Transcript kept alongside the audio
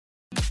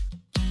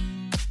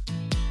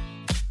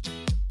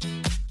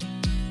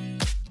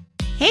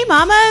Hey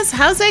mamas,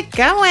 how's it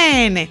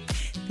going?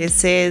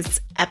 This is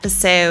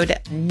episode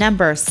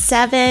number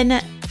 7.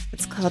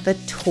 It's called The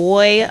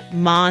Toy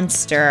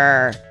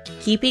Monster.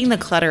 Keeping the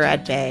clutter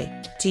at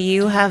bay. Do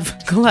you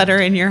have clutter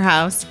in your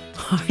house?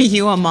 Are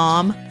you a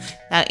mom?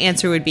 That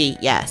answer would be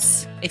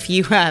yes. If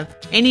you have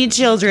any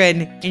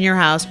children in your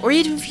house, or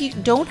even if you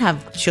don't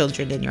have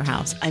children in your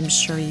house, I'm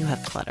sure you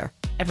have clutter.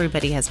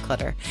 Everybody has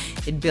clutter.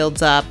 It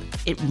builds up,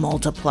 it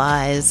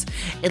multiplies,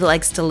 it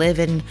likes to live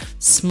in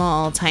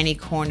small, tiny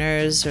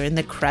corners or in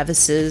the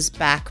crevices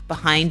back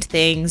behind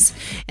things,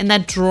 in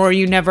that drawer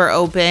you never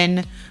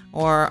open,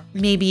 or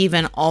maybe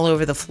even all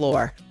over the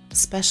floor,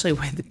 especially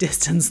with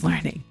distance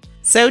learning.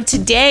 So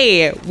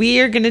today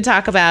we are going to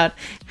talk about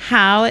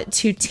how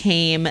to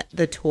tame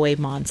the toy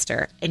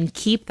monster and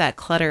keep that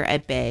clutter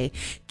at bay.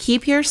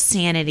 Keep your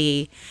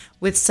sanity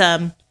with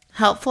some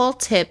helpful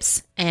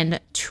tips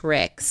and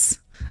tricks.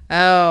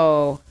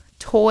 Oh,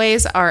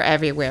 toys are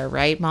everywhere,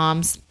 right,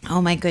 moms?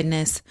 Oh my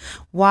goodness.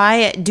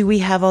 Why do we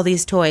have all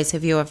these toys?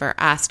 Have you ever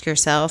asked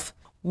yourself,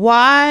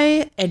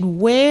 why and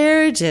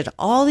where did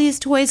all these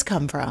toys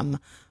come from?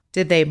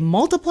 Did they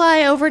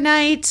multiply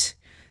overnight?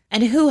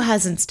 And who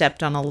hasn't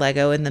stepped on a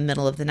Lego in the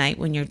middle of the night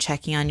when you're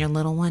checking on your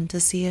little one to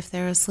see if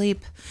they're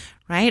asleep,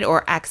 right?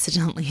 Or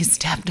accidentally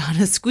stepped on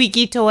a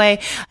squeaky toy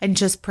and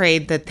just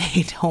prayed that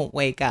they don't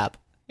wake up.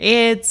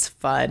 It's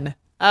fun.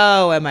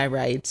 Oh, am I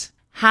right?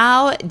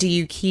 How do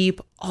you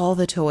keep all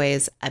the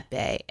toys at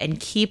bay and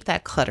keep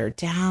that clutter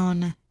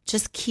down?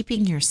 Just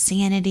keeping your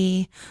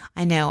sanity.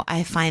 I know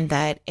I find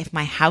that if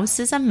my house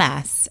is a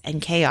mess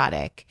and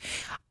chaotic,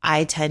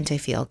 I tend to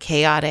feel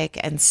chaotic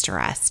and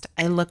stressed.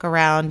 I look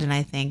around and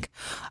I think,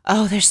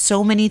 oh, there's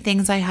so many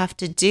things I have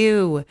to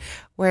do.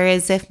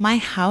 Whereas if my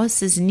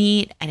house is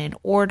neat and in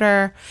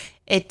order,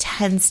 it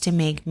tends to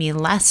make me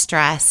less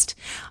stressed.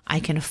 I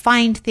can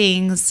find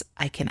things.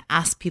 I can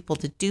ask people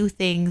to do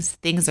things.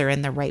 Things are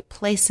in the right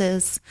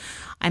places.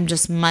 I'm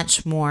just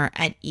much more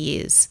at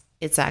ease.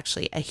 It's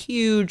actually a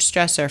huge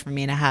stressor for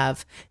me to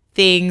have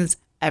things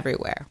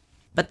everywhere,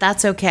 but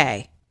that's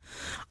okay.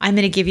 I'm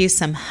going to give you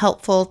some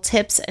helpful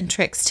tips and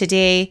tricks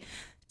today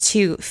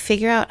to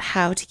figure out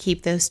how to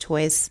keep those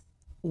toys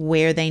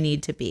where they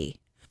need to be.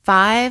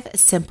 5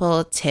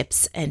 simple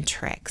tips and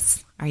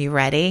tricks. Are you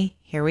ready?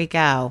 Here we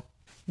go.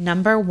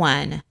 Number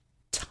 1,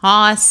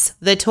 toss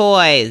the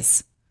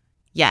toys.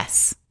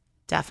 Yes,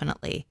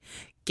 definitely.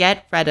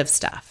 Get rid of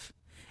stuff.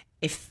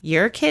 If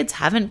your kids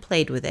haven't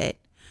played with it,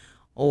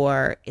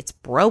 or it's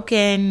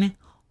broken,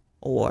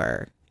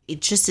 or it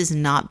just is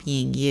not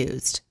being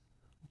used,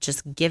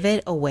 just give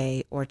it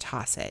away or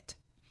toss it.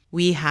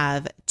 We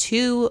have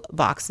 2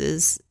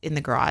 boxes in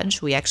the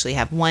garage. We actually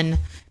have one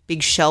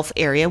big shelf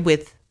area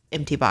with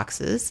empty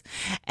boxes.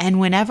 And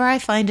whenever I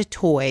find a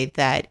toy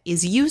that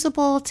is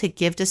usable to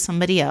give to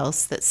somebody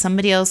else, that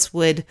somebody else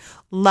would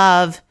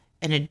love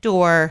and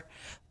adore,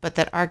 but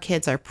that our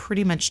kids are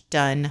pretty much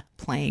done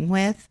playing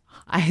with,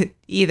 I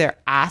either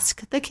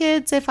ask the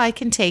kids if I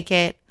can take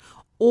it,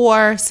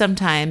 or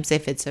sometimes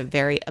if it's a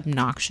very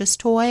obnoxious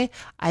toy,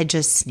 I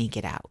just sneak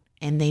it out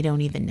and they don't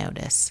even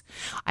notice.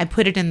 I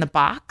put it in the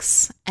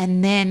box,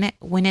 and then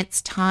when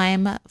it's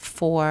time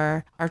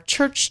for our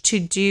church to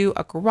do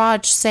a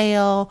garage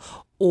sale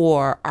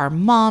or our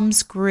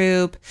mom's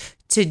group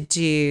to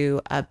do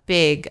a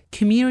big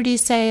community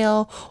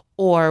sale,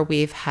 or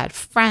we've had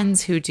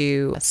friends who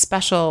do a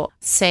special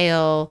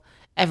sale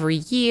every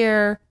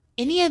year,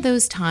 any of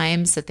those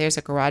times that there's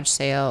a garage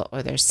sale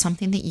or there's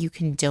something that you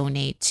can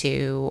donate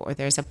to, or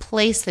there's a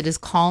place that is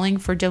calling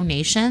for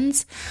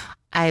donations,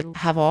 I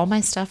have all my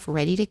stuff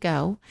ready to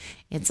go.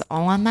 It's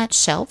all on that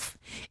shelf.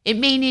 It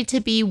may need to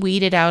be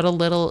weeded out a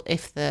little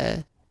if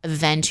the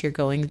event you're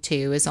going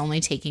to is only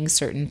taking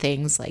certain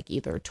things like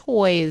either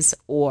toys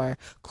or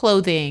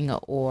clothing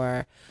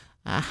or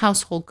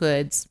household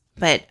goods.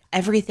 But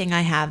everything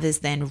I have is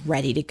then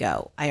ready to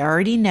go. I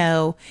already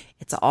know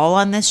it's all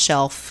on this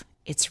shelf.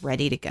 It's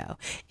ready to go.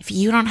 If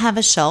you don't have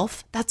a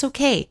shelf, that's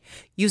okay.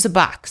 Use a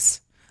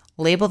box.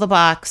 Label the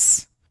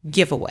box,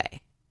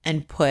 giveaway,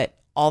 and put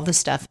all the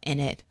stuff in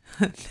it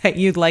that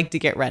you'd like to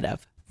get rid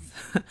of.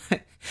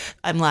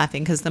 I'm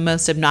laughing because the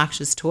most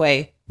obnoxious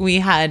toy we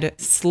had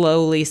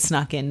slowly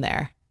snuck in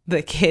there.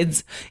 The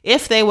kids,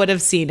 if they would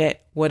have seen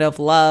it, would have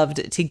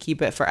loved to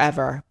keep it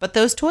forever. But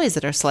those toys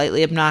that are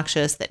slightly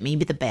obnoxious, that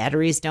maybe the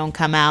batteries don't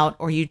come out,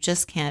 or you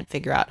just can't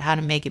figure out how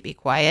to make it be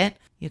quiet,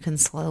 you can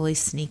slowly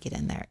sneak it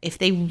in there. If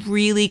they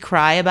really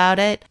cry about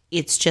it,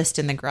 it's just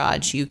in the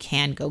garage. You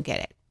can go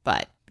get it.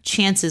 But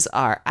chances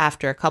are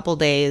after a couple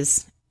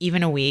days,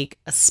 even a week,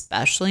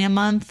 especially a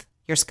month,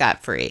 you're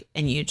scot-free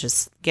and you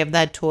just give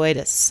that toy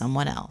to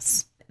someone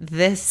else.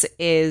 This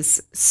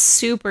is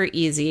super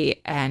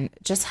easy and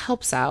just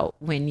helps out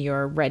when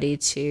you're ready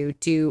to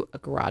do a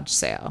garage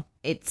sale.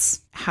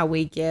 It's how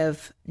we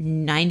give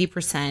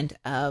 90%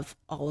 of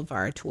all of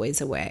our toys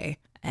away.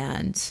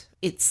 And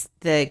it's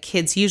the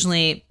kids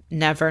usually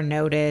never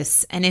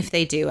notice. And if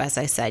they do, as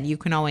I said, you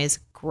can always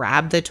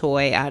grab the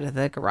toy out of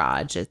the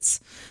garage.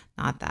 It's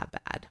not that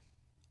bad.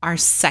 Our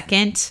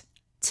second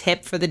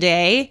tip for the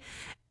day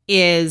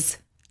is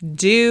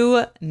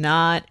Do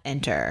not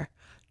enter.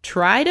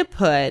 Try to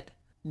put,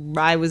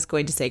 I was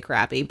going to say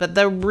crappy, but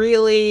the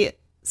really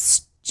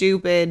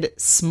stupid,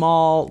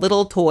 small,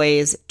 little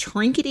toys,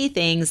 trinkety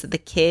things that the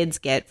kids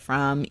get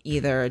from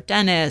either a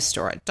dentist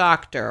or a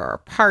doctor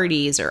or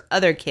parties or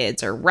other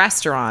kids or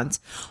restaurants.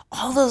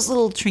 All those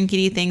little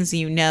trinkety things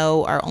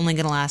are only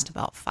going to last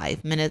about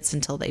 5 minutes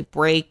until they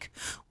break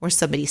or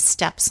somebody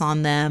steps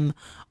on them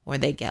or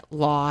they get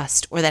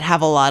lost or that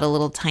have a lot of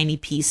little tiny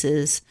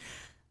pieces.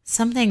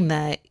 Something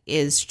that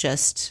is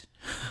just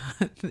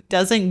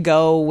doesn't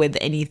go with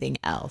anything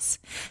else.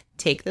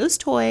 Take those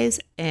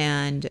toys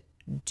and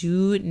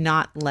do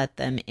not let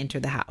them enter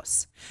the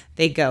house.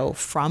 They go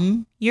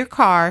from your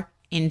car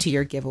into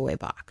your giveaway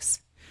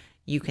box.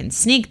 You can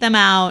sneak them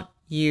out.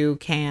 You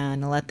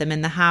can let them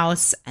in the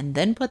house and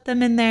then put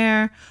them in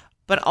there.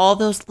 But all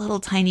those little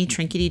tiny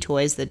trinkety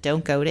toys that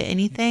don't go to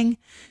anything,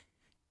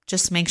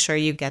 just make sure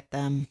you get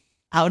them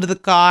out of the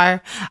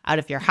car, out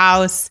of your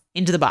house,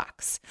 into the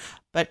box.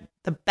 But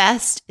the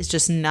best is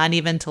just not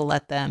even to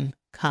let them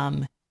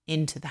come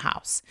into the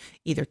house.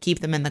 Either keep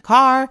them in the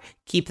car,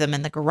 keep them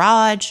in the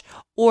garage,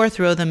 or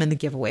throw them in the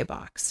giveaway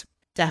box.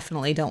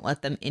 Definitely don't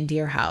let them into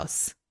your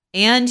house.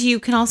 And you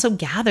can also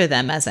gather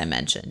them, as I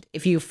mentioned.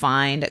 If you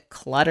find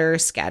clutter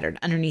scattered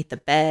underneath the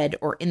bed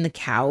or in the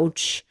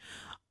couch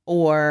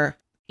or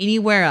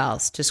anywhere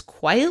else, just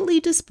quietly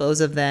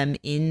dispose of them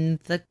in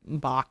the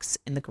box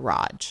in the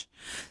garage.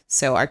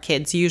 So our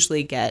kids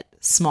usually get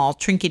small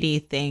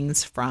trinkety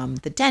things from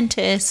the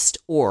dentist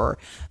or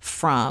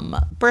from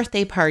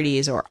birthday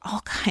parties or all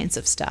kinds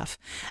of stuff.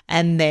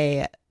 And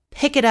they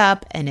pick it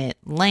up and it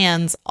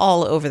lands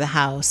all over the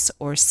house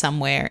or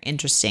somewhere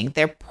interesting.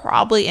 They're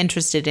probably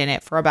interested in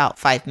it for about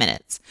 5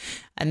 minutes.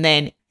 And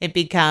then it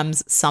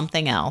becomes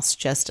something else,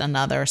 just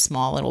another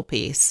small little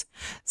piece.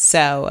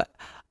 So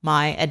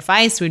my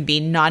advice would be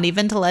not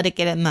even to let it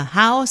get in the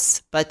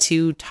house, but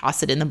to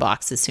toss it in the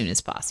box as soon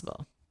as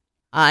possible.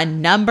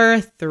 Number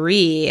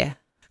 3,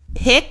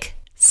 pick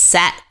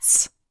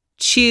sets.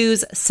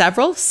 Choose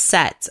several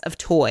sets of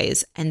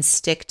toys and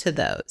stick to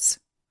those.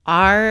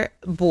 Our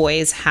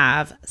boys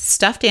have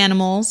stuffed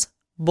animals,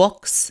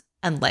 books,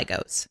 and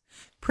Legos.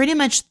 Pretty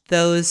much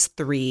those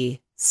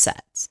 3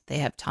 sets. They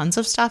have tons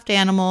of stuffed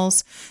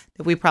animals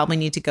that we probably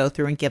need to go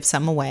through and give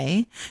some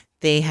away.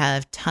 They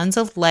have tons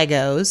of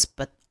Legos,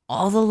 but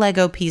all the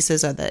Lego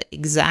pieces are the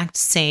exact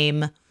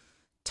same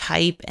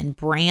type and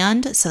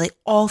brand, so they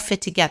all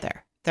fit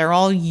together. They're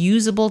all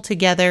usable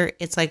together.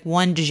 It's like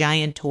one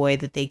giant toy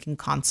that they can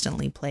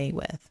constantly play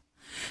with.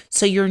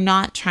 So you're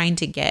not trying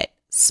to get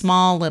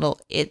small little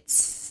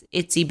itsy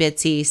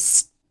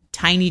bitsy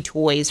tiny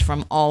toys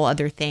from all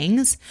other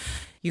things.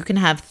 You can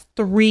have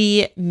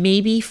 3,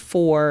 maybe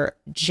 4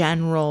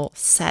 general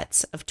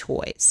sets of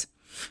toys.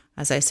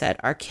 As I said,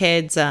 our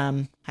kids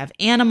have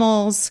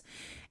animals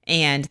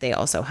and they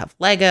also have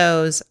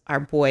Legos. Our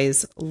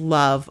boys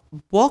love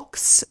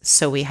books,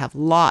 so we have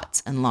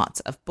lots and lots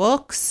of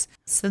books.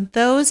 So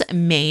those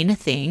main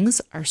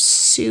things are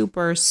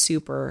super,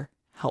 super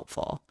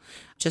helpful.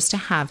 Just to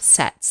have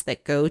sets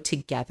that go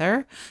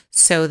together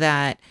so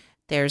that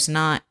there's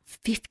not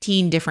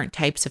 15 different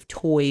types of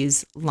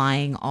toys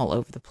lying all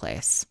over the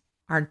place.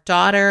 Our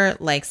daughter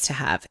likes to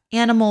have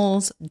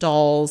animals,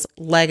 dolls,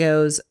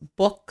 Legos,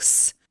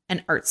 books,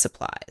 and art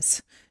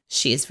supplies.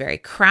 She is very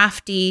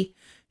crafty.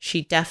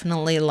 She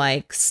definitely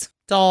likes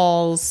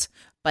dolls,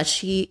 but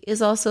she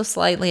is also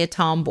slightly a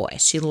tomboy.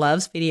 She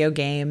loves video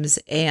games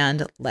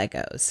and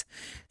Legos.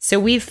 So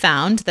we've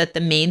found that the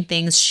main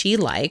things she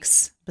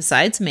likes,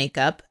 besides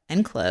makeup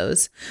and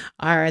clothes,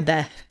 are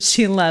that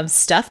she loves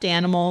stuffed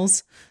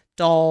animals,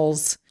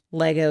 dolls,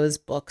 Legos,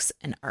 books,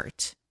 and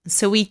art.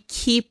 So we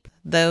keep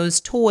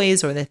those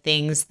toys or the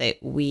things that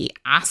we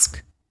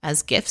ask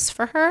as gifts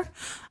for her,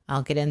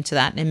 I'll get into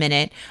that in a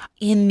minute,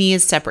 in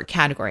these separate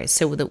categories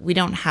so that we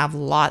don't have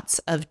lots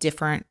of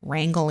different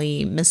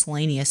wrangly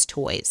miscellaneous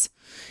toys.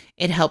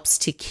 It helps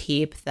to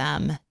keep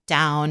them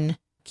down,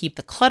 keep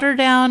the clutter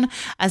down,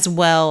 as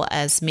well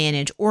as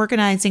manage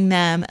organizing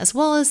them, as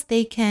well as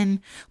they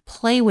can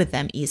play with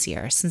them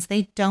easier. Since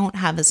they don't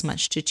have as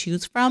much to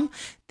choose from,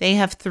 they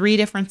have 3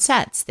 different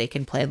sets. They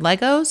can play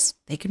Legos,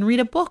 they can read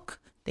a book,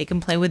 they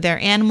can play with their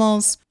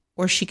animals,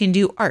 or she can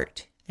do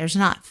art. There's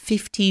not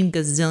 15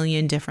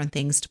 gazillion different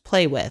things to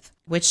play with,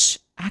 which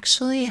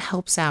actually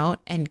helps out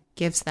and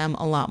gives them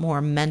a lot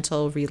more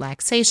mental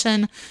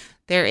relaxation.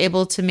 They're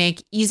able to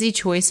make easy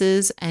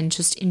choices and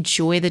just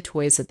enjoy the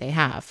toys that they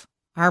have.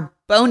 Our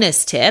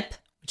bonus tip,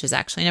 which is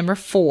actually number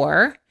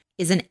 4,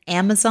 is an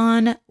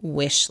Amazon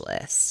wish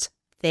list.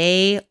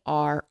 They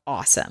are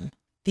awesome.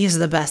 These are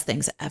the best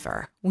things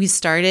ever. We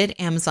started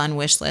Amazon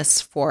wish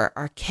lists for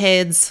our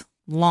kids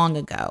long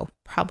ago,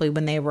 probably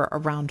when they were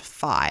around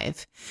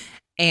 5.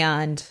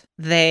 And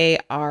they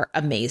are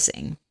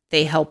amazing.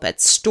 They help at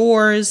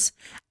stores,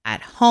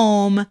 at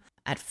home,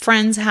 at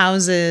friends'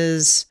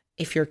 houses.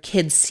 If your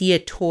kids see a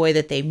toy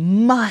that they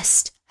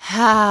must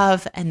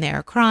have and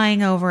they're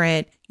crying over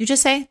it, you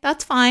just say,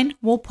 that's fine.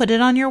 We'll put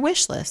it on your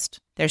wish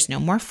list. There's no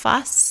more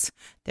fuss.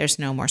 There's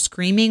no more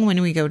screaming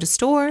when we go to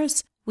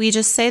stores. We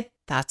just say,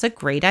 that's a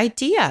great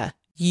idea.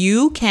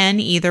 You can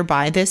either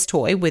buy this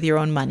toy with your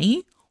own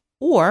money,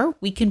 or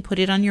we can put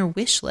it on your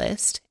wish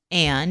list,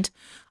 and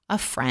a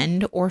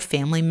friend or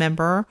family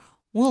member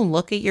will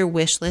look at your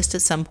wish list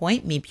at some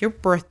point, maybe your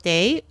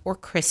birthday or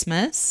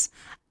Christmas,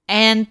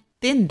 and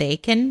then they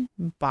can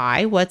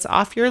buy what's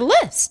off your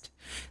list.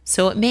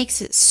 So it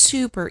makes it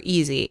super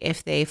easy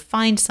if they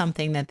find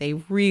something that they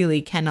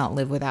really cannot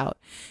live without.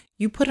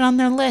 You put it on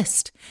their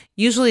list.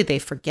 Usually they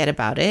forget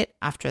about it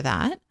after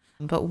that,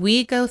 but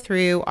we go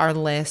through our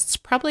lists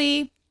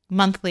probably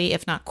monthly,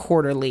 if not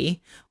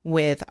quarterly,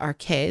 with our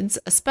kids,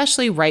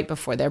 especially right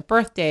before their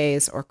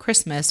birthdays or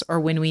Christmas, or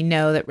when we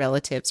know that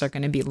relatives are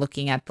going to be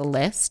looking at the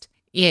list.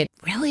 It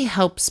really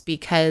helps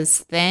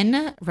because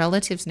then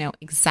relatives know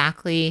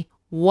exactly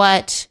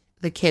what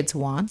the kids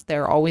want.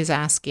 They're always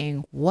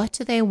asking, what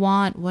do they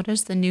want? What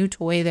is the new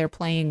toy they're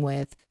playing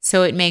with?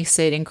 So it makes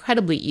it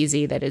incredibly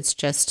easy that it's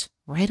just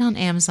right on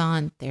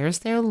Amazon. There's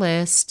their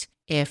list.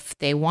 If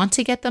they want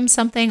to get them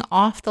something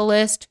off the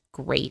list,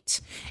 great.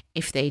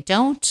 If they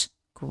don't,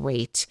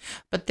 great.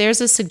 But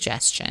there's a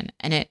suggestion,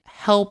 and it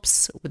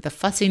helps with the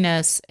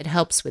fussiness. It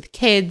helps with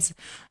kids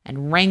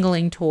and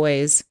wrangling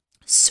toys.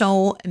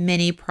 So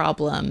many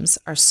problems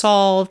are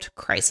solved.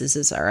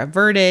 Crises are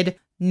averted.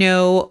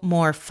 No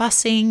more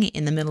fussing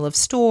in the middle of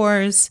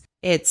stores.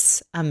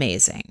 It's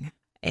amazing.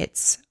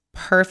 It's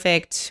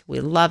perfect. We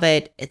love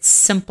it. It's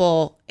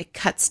simple. It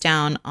cuts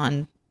down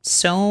on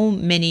so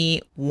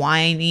many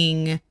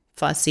whining,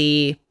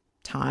 fussy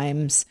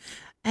times,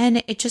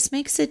 and it just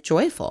makes it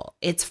joyful.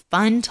 It's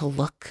fun to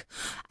look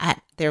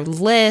at their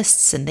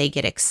lists, and they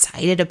get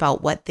excited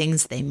about what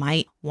things they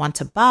might want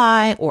to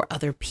buy or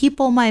other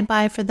people might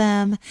buy for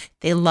them.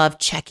 They love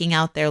checking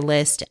out their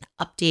list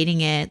and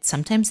updating it.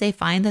 Sometimes they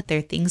find that there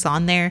are things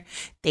on there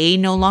they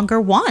no longer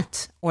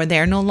want, or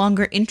they're no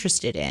longer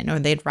interested in, or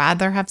they'd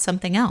rather have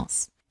something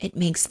else. It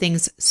makes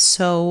things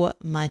so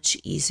much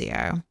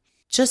easier.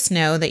 Just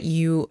know that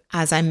you,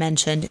 as I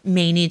mentioned,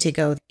 may need to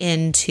go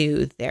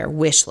into their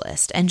wish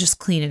list and just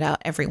clean it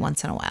out every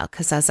once in a while.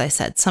 Because as I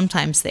said,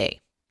 sometimes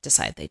they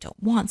decide they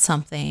don't want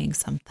something.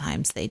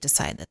 Sometimes they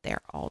decide that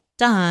they're all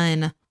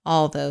done,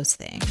 all those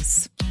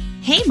things.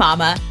 Hey,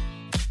 Mama.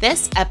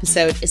 This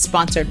episode is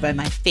sponsored by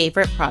my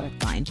favorite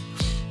product line.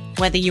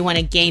 Whether you want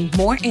to gain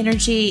more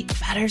energy,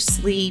 better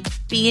sleep,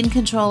 be in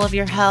control of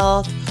your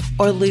health,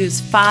 or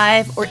lose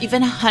 5 or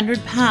even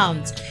 100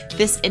 pounds,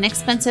 this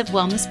inexpensive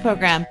wellness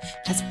program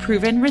has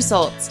proven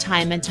results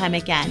time and time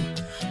again.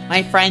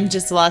 My friend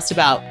just lost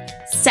about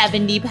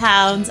 70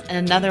 pounds, and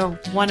another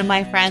one of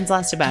my friends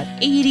lost about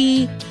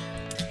 80.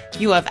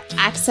 You have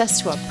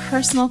access to a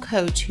personal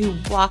coach who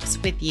walks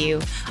with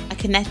you, a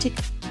connected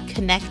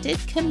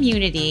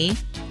community,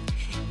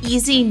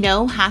 easy,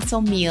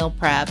 no-hassle meal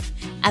prep,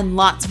 and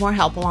lots more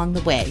help along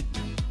the way.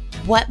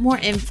 What more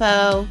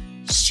info?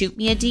 Shoot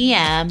me a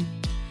DM,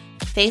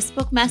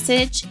 Facebook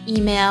message,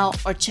 email,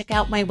 or check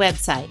out my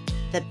website,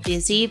 The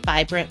Busy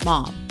Vibrant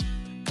Mom.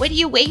 What are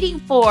you waiting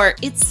for?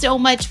 It's so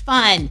much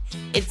fun.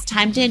 It's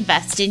time to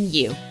invest in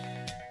you.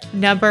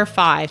 Number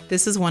 5.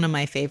 This is one of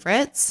my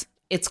favorites.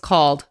 It's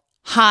called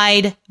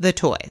Hide the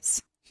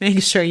Toys.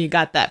 Make sure you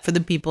got that for the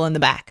people in the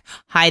back.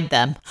 Hide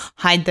them.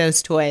 Hide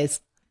those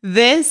toys.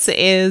 This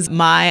is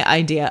my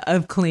idea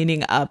of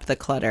cleaning up the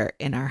clutter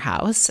in our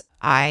house.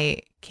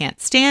 I can't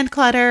stand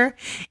clutter,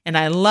 and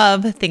I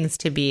love things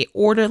to be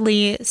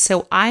orderly.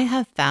 So I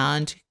have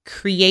found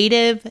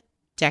creative,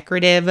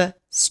 decorative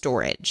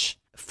storage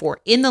for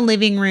in the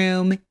living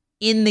room,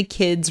 in the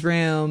kids'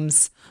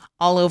 rooms,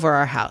 all over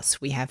our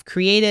house. We have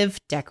creative,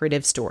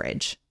 decorative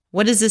storage.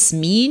 What does this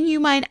mean,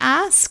 you might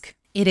ask?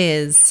 It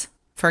is,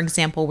 for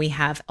example, we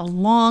have a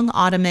long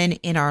ottoman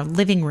in our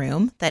living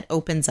room that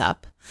opens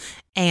up,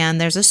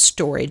 and there's a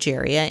storage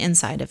area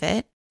inside of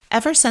it.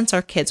 Ever since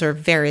our kids were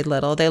very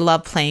little, they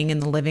love playing in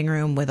the living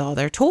room with all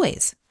their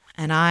toys.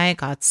 And I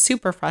got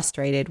super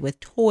frustrated with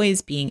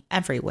toys being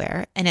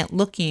everywhere and it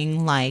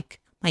looking like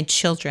my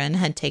children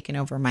had taken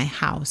over my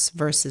house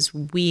versus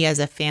we as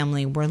a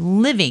family were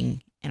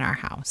living in our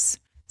house.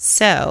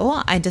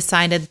 So I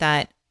decided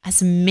that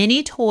as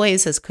many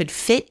toys as could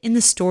fit in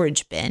the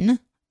storage bin,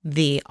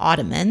 the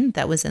ottoman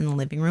that was in the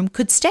living room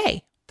could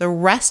stay. The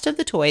rest of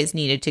the toys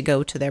needed to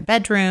go to their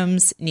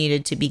bedrooms,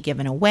 needed to be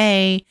given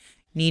away,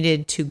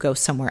 needed to go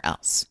somewhere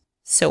else.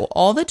 So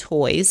all the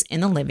toys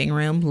in the living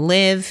room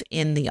live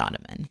in the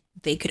ottoman.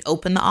 They could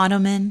open the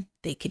ottoman,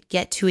 they could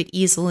get to it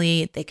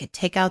easily, they could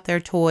take out their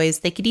toys,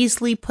 they could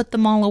easily put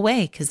them all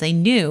away because they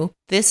knew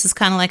this is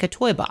kind of like a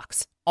toy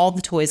box. All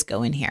the toys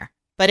go in here.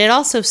 But it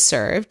also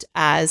served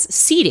as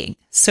seating.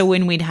 So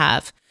when we'd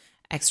have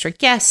extra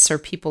guests or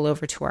people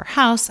over to our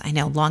house, I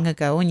know long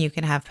ago when you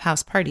can have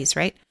house parties,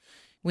 right?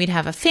 We'd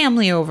have a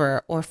family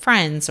over or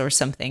friends or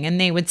something,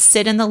 and they would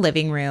sit in the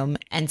living room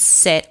and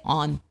sit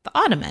on the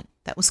ottoman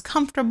that was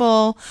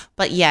comfortable,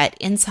 but yet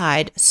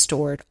inside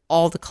stored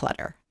all the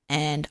clutter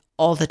and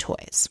all the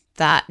toys.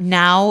 That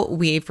now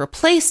we've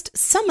replaced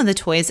some of the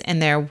toys in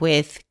there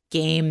with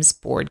games,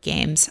 board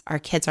games. Our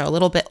kids are a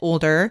little bit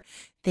older.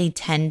 They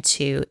tend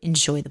to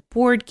enjoy the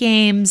board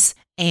games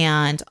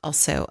and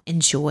also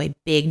enjoy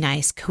big,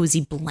 nice,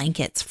 cozy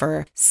blankets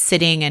for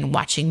sitting and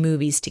watching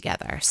movies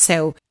together.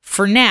 So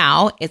for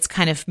now, it's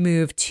kind of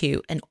moved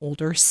to an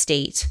older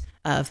state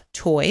of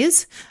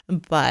toys.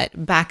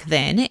 But back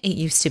then, it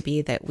used to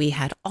be that we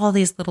had all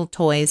these little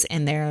toys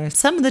in there.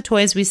 Some of the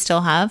toys we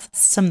still have,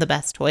 some of the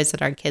best toys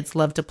that our kids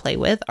love to play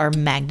with are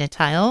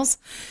magnetiles.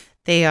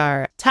 They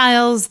are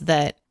tiles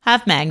that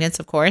have magnets,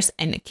 of course,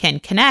 and can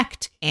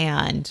connect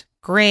and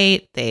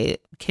great. They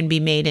can be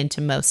made into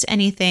most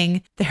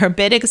anything. They're a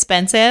bit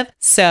expensive.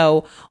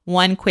 So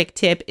one quick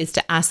tip is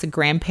to ask the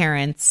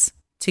grandparents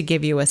to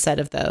give you a set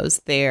of those.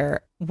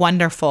 They're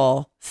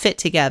wonderful, fit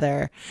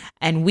together,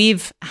 and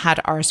we've had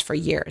ours for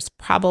years,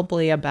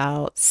 probably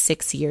about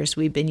 6 years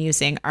we've been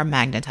using our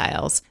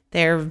magnetiles.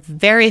 They're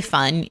very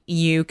fun.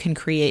 You can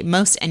create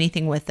most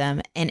anything with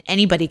them, and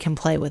anybody can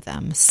play with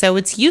them. So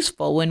it's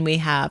useful when we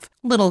have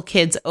little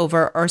kids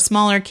over or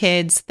smaller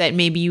kids that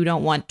maybe you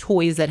don't want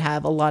toys that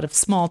have a lot of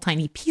small,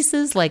 tiny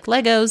pieces like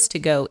Legos to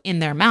go in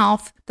their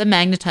mouth. The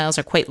magnetiles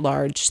are quite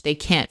large. They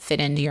can't fit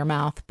into your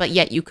mouth, but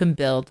yet you can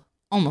build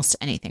almost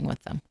anything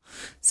with them.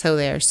 So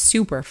they're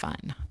super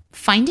fun.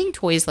 Finding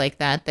toys like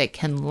that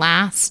can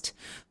last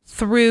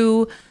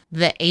through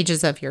the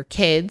ages of your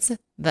kids,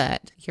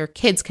 that your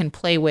kids can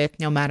play with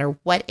no matter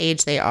what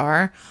age they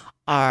are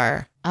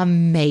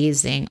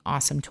amazing,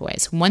 awesome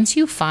toys. Once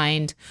you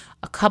find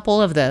a couple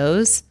of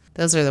those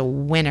are the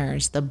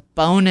winners, the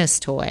bonus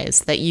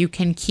toys that you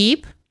can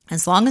keep.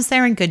 As long as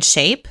they're in good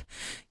shape,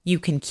 you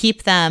can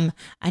keep them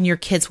and your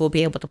kids will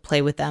be able to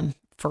play with them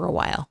for a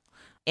while.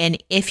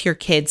 And if your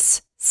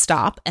kids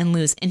stop and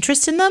lose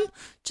interest in them,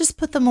 just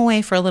put them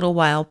away for a little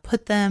while.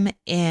 Put them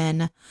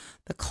in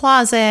the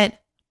closet,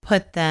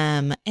 put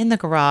them in the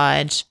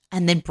garage,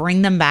 and then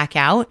bring them back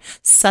out.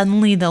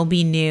 Suddenly they'll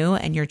be new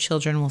and your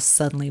children will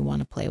suddenly want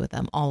to play with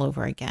them all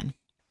over again.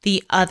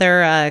 The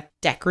other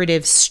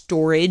decorative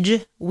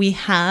storage we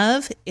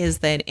have is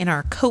that in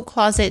our coat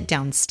closet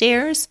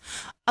downstairs,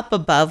 up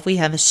above we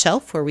have a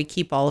shelf where we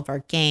keep all of our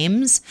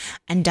games,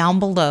 and down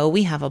below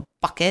we have a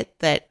bucket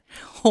that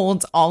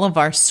holds all of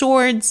our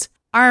swords,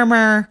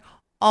 armor,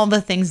 all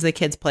the things the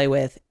kids play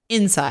with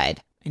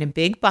inside in a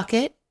big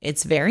bucket.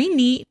 It's very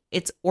neat.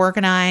 It's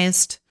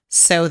organized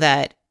so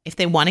that if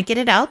they want to get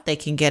it out, they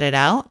can get it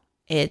out.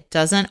 It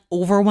doesn't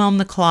overwhelm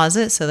the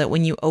closet so that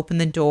when you open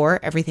the door,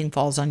 everything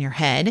falls on your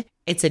head.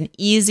 It's an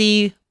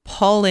easy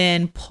pull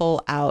in,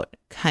 pull out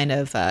kind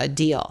of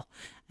deal.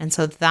 And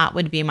so that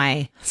would be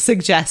my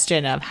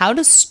suggestion of how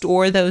to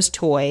store those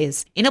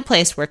toys in a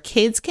place where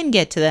kids can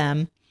get to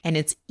them and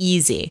it's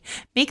easy.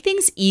 Make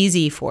things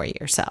easy for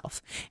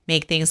yourself.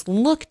 Make things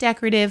look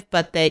decorative,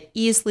 but that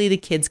easily the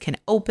kids can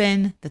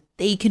open, that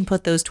they can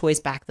put those toys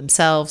back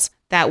themselves.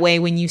 That way,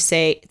 when you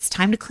say it's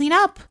time to clean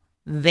up,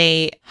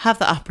 they have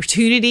the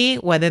opportunity,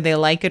 whether they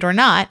like it or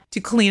not, to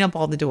clean up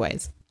all the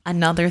toys.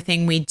 Another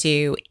thing we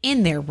do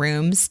in their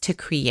rooms to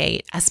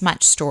create as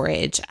much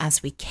storage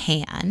as we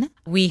can,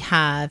 we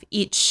have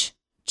each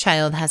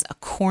child has a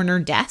corner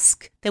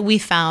desk that we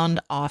found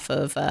off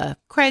of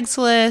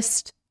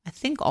Craigslist. I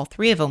think all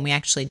three of them we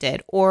actually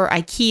did, or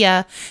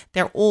IKEA.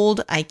 They're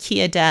old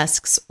IKEA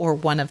desks, or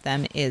one of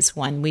them is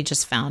one we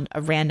just found,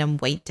 a random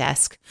white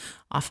desk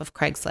off of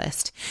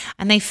Craigslist.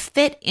 And they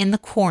fit in the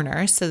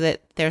corner so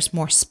that there's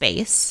more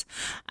space.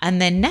 And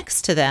then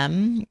next to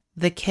them,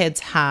 the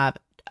kids have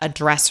a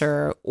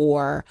dresser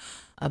or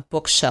a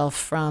bookshelf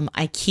from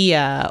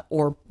IKEA,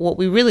 or what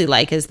we really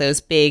like is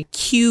those big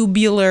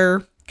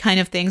cubular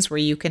kind of things where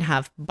you can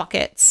have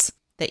buckets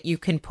that you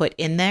can put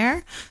in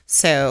there.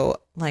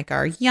 So like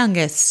our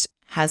youngest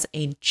has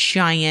a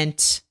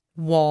giant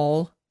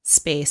wall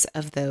space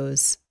of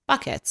those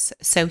buckets.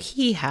 So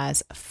he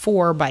has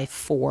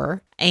 4x4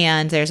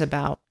 and there's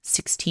about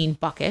 16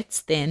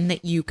 buckets then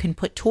that you can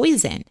put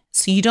toys in.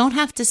 So you don't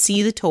have to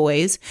see the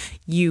toys.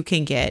 You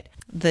can get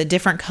the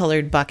different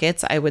colored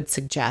buckets. I would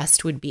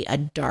suggest would be a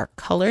dark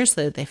color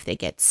so that if they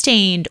get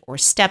stained or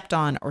stepped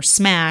on or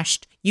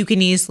smashed, you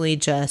can easily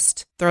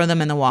just throw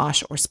them in the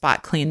wash or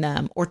spot clean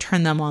them or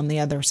turn them on the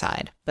other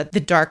side. But the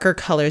darker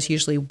colors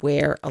usually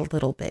wear a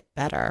little bit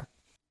better.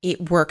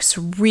 It works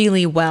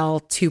really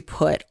well to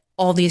put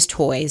all these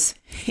toys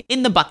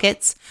in the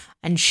buckets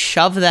and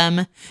shove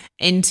them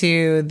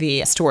into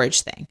the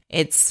storage thing.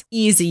 It's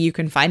easy. You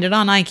can find it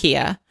on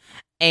IKEA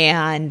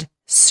and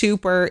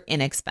super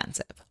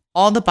inexpensive.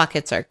 All the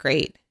buckets are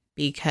great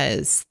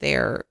because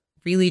they're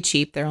really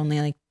cheap. They're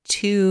only like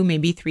 $2,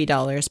 maybe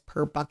 $3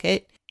 per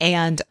bucket.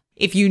 And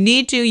if you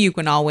need to, you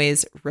can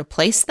always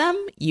replace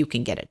them. You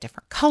can get a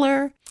different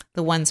color.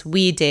 The ones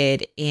we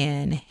did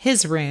in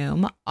his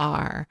room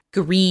are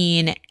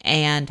green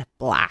and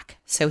black.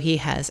 So he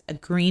has a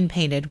green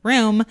painted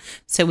room.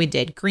 So we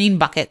did green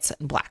buckets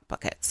and black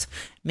buckets.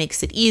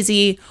 Makes it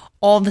easy.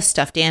 All the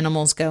stuffed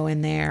animals go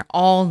in there.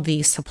 All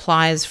the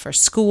supplies for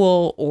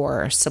school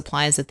or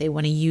supplies that they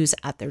want to use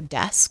at their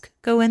desk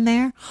go in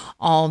there.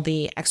 All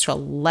the extra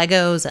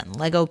Legos and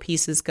Lego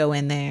pieces go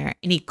in there.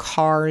 Any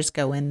cars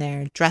go in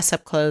there. Dress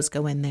up clothes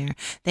go in there.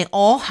 They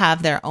all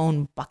have their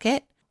own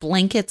bucket.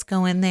 Blankets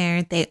go in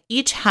there. They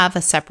each have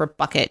a separate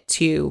bucket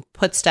to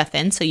put stuff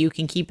in so you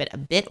can keep it a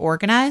bit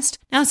organized.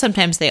 Now,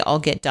 sometimes they all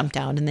get dumped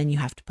out and then you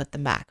have to put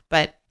them back.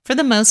 But for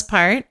the most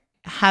part,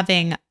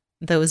 having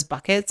those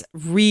buckets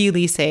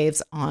really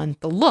saves on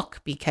the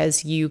look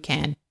because you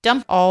can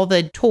dump all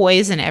the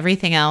toys and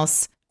everything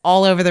else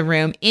all over the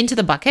room into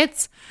the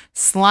buckets,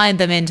 slide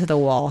them into the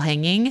wall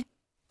hanging,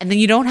 and then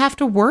you don't have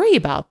to worry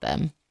about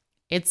them.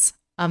 It's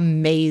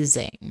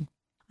amazing.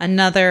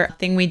 Another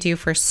thing we do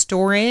for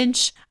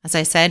storage, as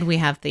I said, we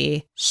have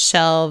the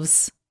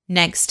shelves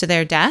next to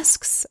their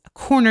desks, a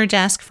corner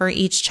desk for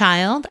each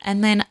child,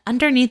 and then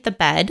underneath the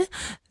bed,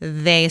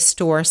 they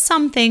store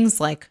some things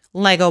like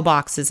Lego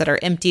boxes that are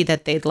empty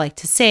that they'd like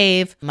to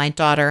save. My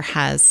daughter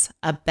has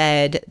a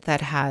bed that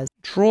has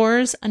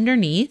drawers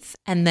underneath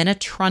and then a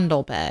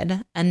trundle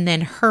bed and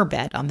then her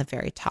bed on the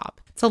very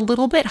top. It's a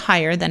little bit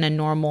higher than a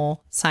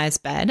normal size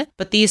bed,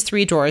 but these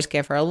 3 drawers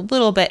give her a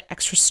little bit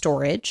extra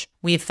storage.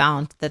 We've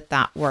found that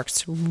that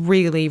works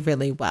really,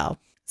 really well.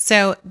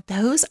 So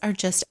those are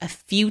just a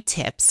few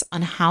tips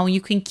on how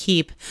you can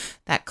keep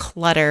that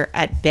clutter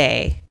at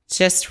bay.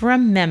 Just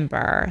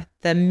remember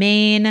the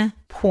main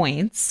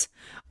points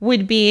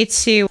would be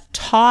to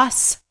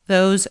toss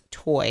those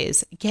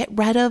toys. Get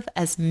rid of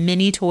as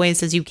many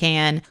toys as you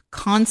can.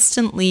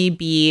 Constantly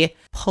be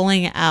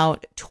pulling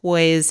out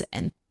toys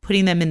and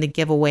putting them in the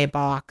giveaway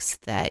box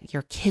that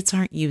your kids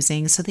aren't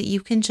using so that you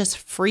can just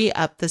free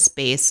up the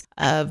space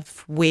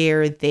of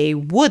where they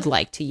would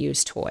like to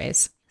use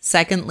toys.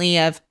 Secondly,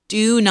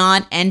 do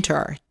not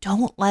enter.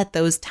 Don't let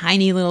those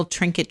tiny little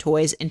trinket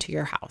toys into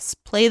your house.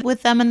 Play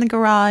with them in the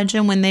garage,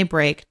 and when they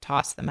break,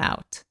 toss them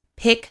out.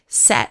 Pick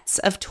sets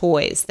of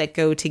toys that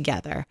go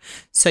together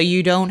so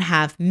you don't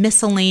have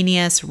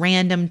miscellaneous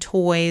random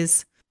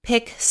toys.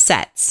 Pick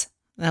sets.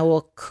 That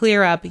will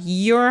clear up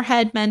your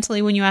head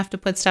mentally when you have to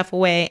put stuff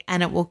away,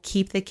 and it will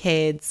keep the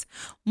kids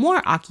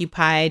more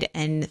occupied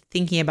and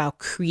thinking about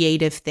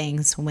creative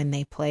things when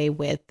they play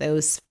with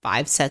those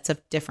 5 sets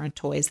of different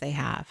toys they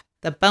have.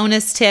 The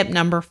bonus tip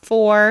number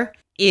 4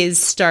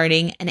 is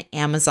starting an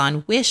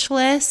Amazon wish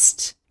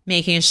list.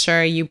 Making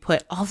sure you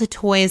put all the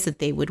toys that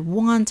they would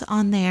want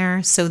on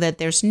there so that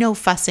there's no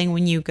fussing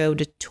when you go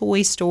to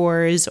toy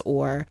stores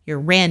or you're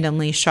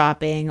randomly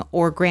shopping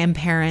or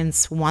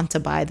grandparents want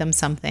to buy them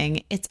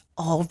something. It's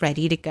all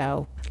ready to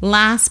go.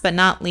 Last but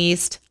not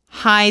least,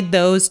 hide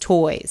those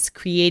toys,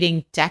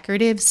 creating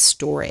decorative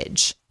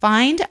storage.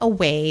 Find a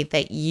way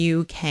that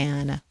you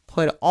can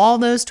put all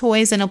those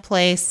toys in a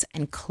place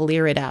and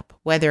clear it up,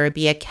 whether it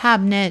be a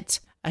cabinet,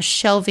 a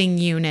shelving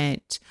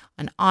unit,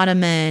 an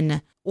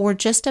ottoman, or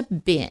just a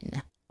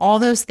bin. All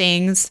those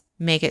things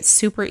make it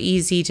super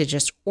easy to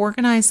just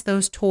organize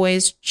those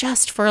toys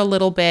just for a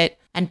little bit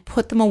and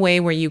put them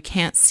away where you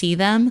can't see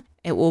them.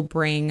 It will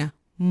bring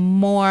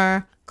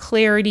more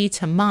clarity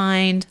to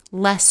mind,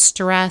 less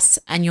stress,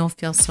 and you'll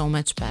feel so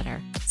much better.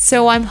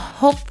 So I'm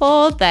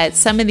hopeful that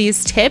some of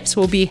these tips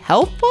will be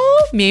helpful,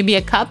 maybe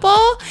a couple,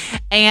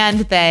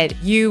 and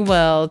that you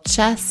will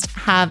just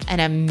have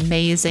an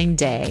amazing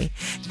day.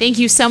 Thank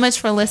you so much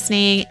for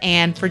listening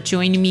and for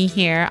joining me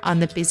here on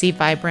the Busy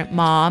Vibrant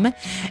Mom.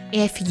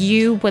 If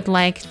you would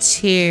like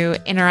to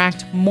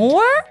interact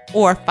more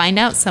or find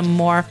out some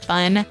more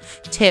fun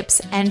tips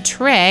and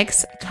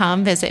tricks,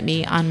 come visit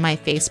me on my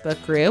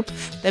Facebook group,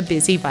 The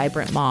Busy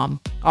Vibrant Mom.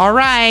 All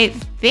right,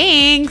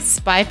 thanks.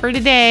 Bye for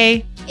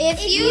today.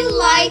 If you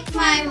like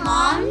my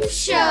mom's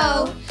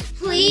show,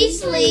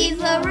 please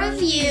leave a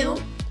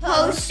review,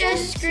 post a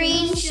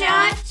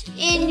screenshot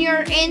in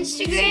your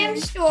Instagram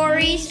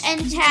stories,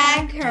 and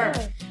tag her.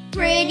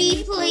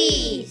 Pretty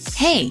please.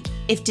 Hey,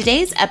 if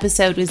today's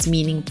episode was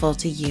meaningful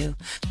to you,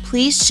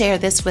 please share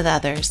this with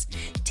others.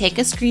 Take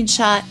a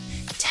screenshot,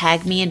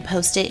 tag me, and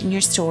post it in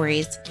your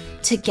stories.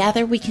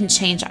 Together we can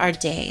change our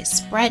day,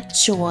 spread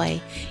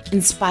joy,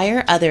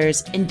 inspire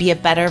others, and be a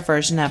better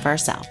version of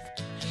ourselves.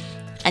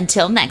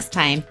 Until next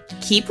time,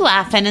 keep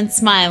laughing and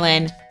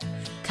smiling.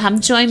 Come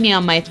join me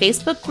on my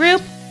Facebook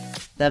group,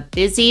 The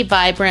Busy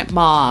Vibrant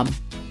Mom.